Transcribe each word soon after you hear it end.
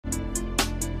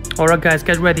Alright guys,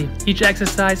 get ready. Each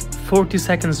exercise 40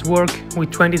 seconds work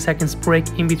with 20 seconds break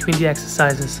in between the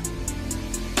exercises.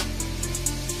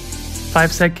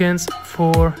 5 seconds,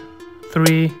 4,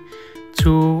 3,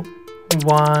 2,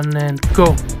 1 and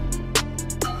go.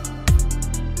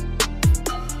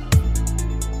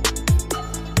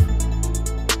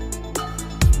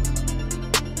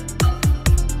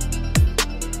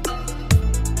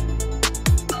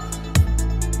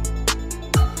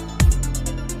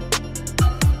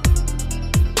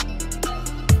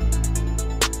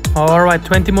 Alright,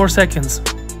 20 more seconds.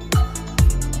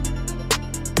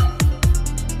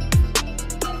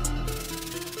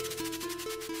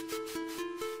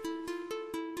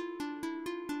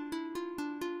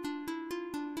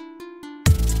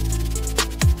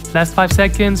 Last 5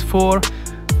 seconds, 4,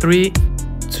 3,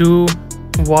 2,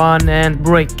 1 and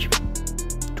break.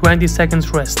 20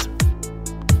 seconds rest.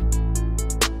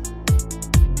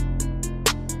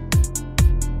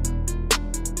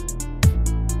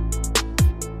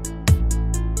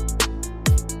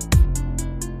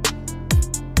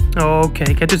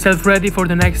 Okay, get yourself ready for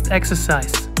the next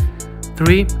exercise.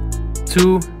 3,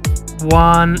 2,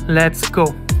 1, let's go.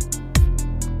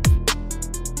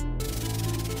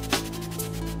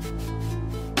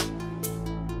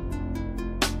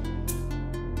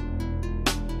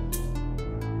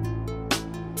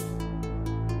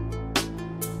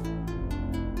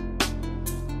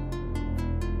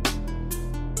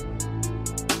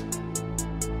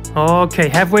 Okay,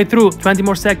 halfway through, 20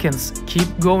 more seconds.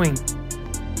 Keep going.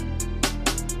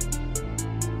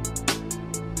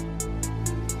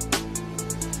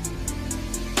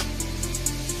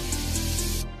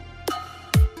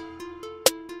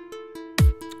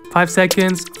 Five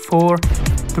seconds, 4,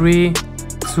 3,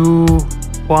 2,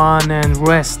 1 and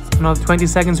rest. Another 20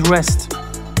 seconds rest.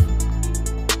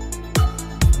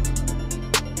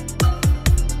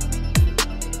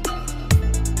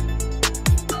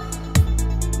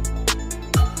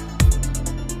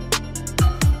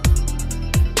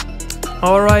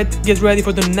 Alright, get ready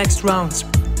for the next rounds.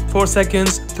 4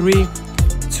 seconds, 3,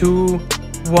 2,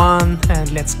 1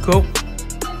 and let's go.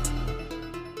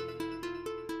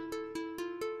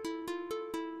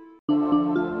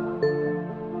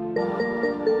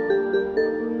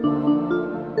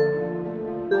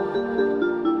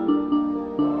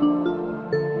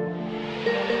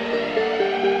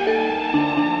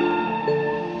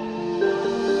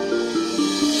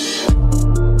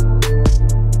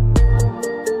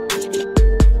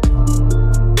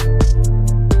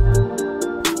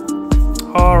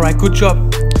 Alright, good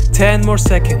job. 10 more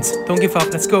seconds. Don't give up.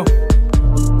 Let's go.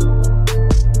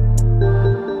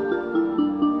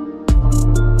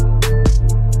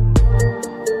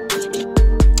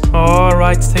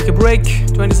 Alright, take a break.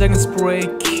 20 seconds break.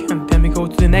 And then we go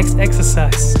to the next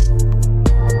exercise.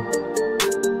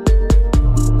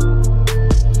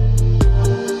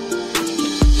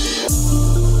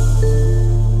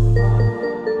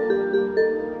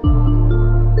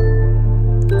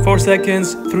 Four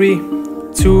seconds. 3,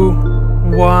 2,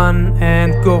 1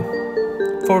 and go.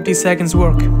 40 seconds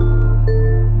work.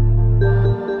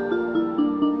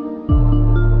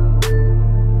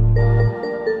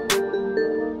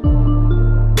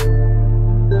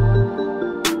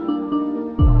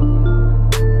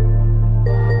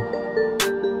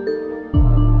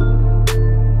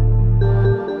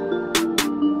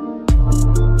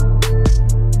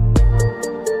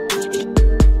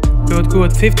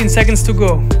 Good. 15 seconds to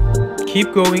go.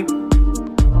 Keep going.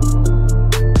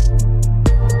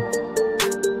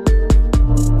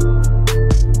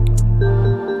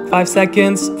 Five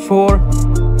seconds, 4,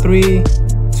 3,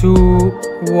 2,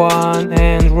 1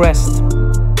 and rest.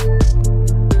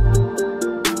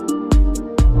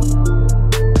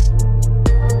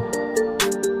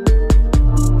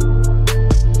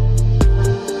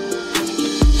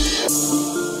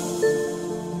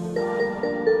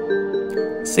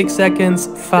 Six seconds,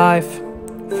 5,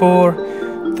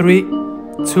 4, 3,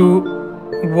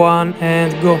 2, 1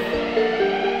 and go.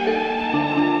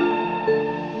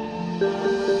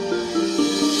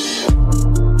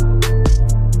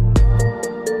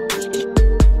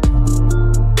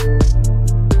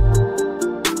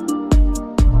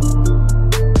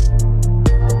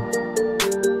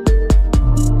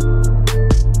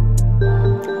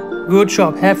 Good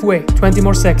job, halfway, 20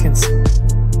 more seconds.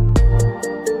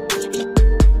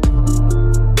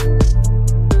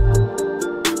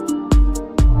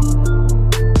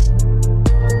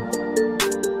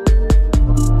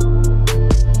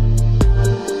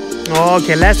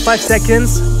 Okay, last 5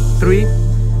 seconds. 3,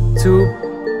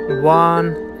 2,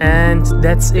 1, and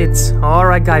that's it.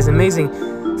 Alright guys, amazing.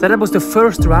 So that was the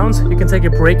first round. You can take a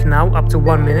break now up to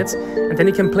 1 minute, and then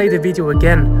you can play the video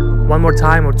again 1 more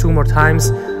time or 2 more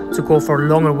times to go for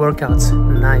longer workouts.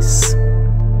 Nice.